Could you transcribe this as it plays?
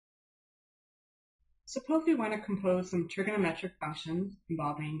Suppose we want to compose some trigonometric functions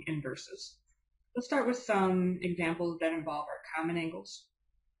involving inverses. Let's start with some examples that involve our common angles.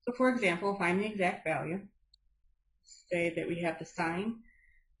 So for example, find the exact value. Say that we have the sine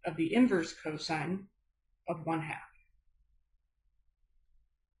of the inverse cosine of 1/2.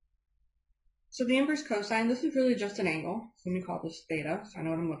 So the inverse cosine, this is really just an angle. So let me call this theta, so I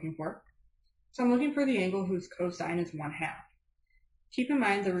know what I'm looking for. So I'm looking for the angle whose cosine is 1/2. Keep in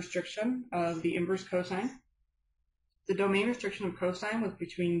mind the restriction of the inverse cosine. The domain restriction of cosine was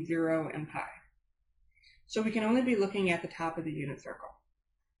between 0 and pi. So we can only be looking at the top of the unit circle.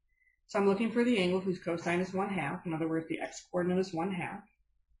 So I'm looking for the angle whose cosine is 1/2. In other words, the x-coordinate is 1/2,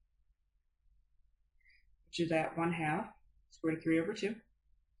 which is at 1/2 square root of 3 over 2,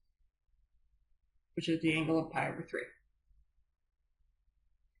 which is the angle of pi over 3.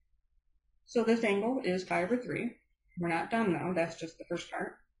 So this angle is pi over 3. We're not done though, that's just the first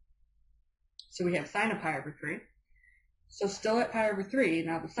part. So we have sine of pi over 3. So still at pi over 3,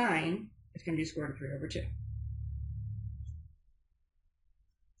 now the sine is going to be square root of 3 over 2.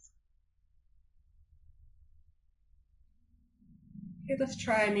 Okay, let's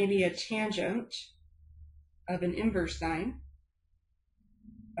try maybe a tangent of an inverse sine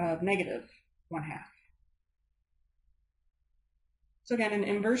of negative 1/2. So again, an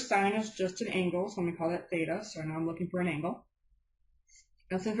inverse sine is just an angle, so let me call that theta, so now I'm looking for an angle.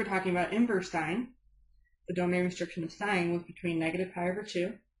 Now since we're talking about inverse sine, the domain restriction of sine was between negative pi over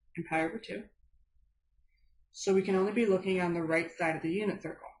 2 and pi over 2. So we can only be looking on the right side of the unit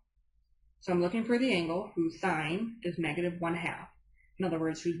circle. So I'm looking for the angle whose sine is negative 1/2. In other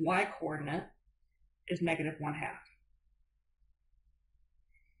words, whose y-coordinate is negative 1/2.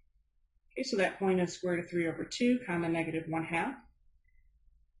 Okay, so that point is square root of 3 over 2, comma negative 1/2.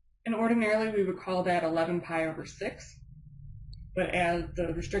 And ordinarily we would call that 11 pi over 6. But as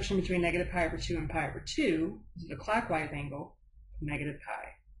the restriction between negative pi over 2 and pi over 2 is a clockwise angle of negative pi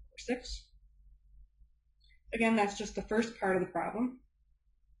over 6. Again, that's just the first part of the problem.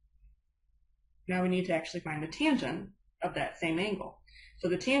 Now we need to actually find the tangent of that same angle. So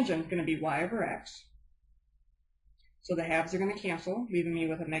the tangent is going to be y over x. So the halves are going to cancel, leaving me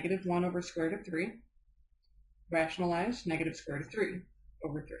with a negative 1 over square root of 3. Rationalize negative square root of 3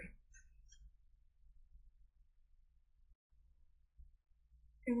 over 3.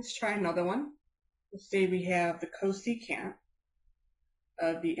 Okay, let's try another one. Let's say we have the cosecant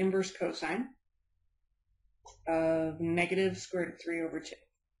of the inverse cosine of negative square root of 3 over 2.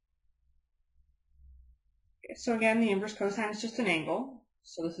 Okay, so again, the inverse cosine is just an angle.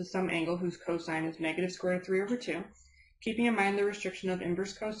 So this is some angle whose cosine is negative square root of 3 over 2. Keeping in mind the restriction of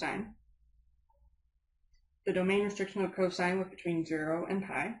inverse cosine. The domain restriction of cosine was between 0 and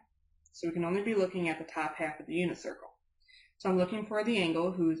pi. So we can only be looking at the top half of the unit circle. So I'm looking for the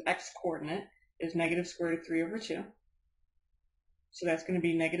angle whose x-coordinate is negative square root of 3 over 2. So that's going to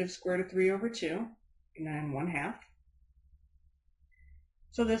be negative square root of 3 over 2, and then 1/2.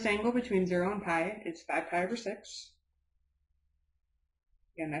 So this angle between 0 and pi is 5 pi over 6.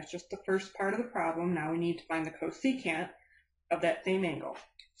 Again, that's just the first part of the problem. Now we need to find the cosecant of that same angle.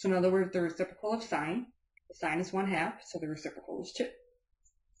 So in other words, the reciprocal of sine. The sine is 1/2, so the reciprocal is 2.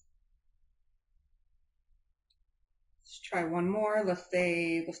 Let's try one more. Let's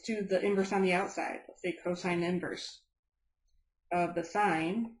do the inverse on the outside. Let's say cosine inverse of the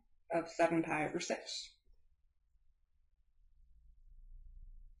sine of 7 pi over 6.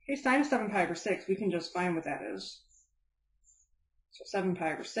 Okay, sine of 7 pi over 6, we can just find what that is. So 7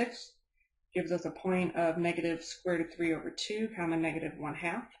 pi over 6 gives us a point of negative square root of 3 over 2, comma negative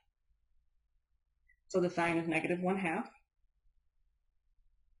 1/2. So the sine is negative 1/2.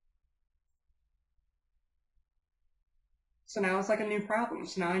 So now it's like a new problem.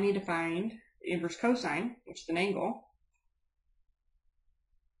 So now I need to find the inverse cosine, which is an angle.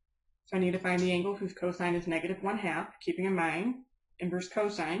 So I need to find the angle whose cosine is negative 1/2, keeping in mind inverse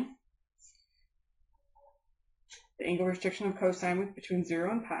cosine. The angle restriction of cosine was between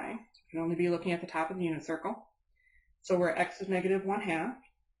 0 and pi. So we can only be looking at the top of the unit circle. So where x is negative 1/2,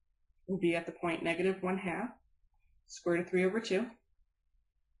 we'll be at the point negative 1/2 square root of 3 over 2,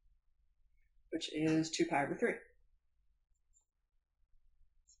 which is 2 pi over 3.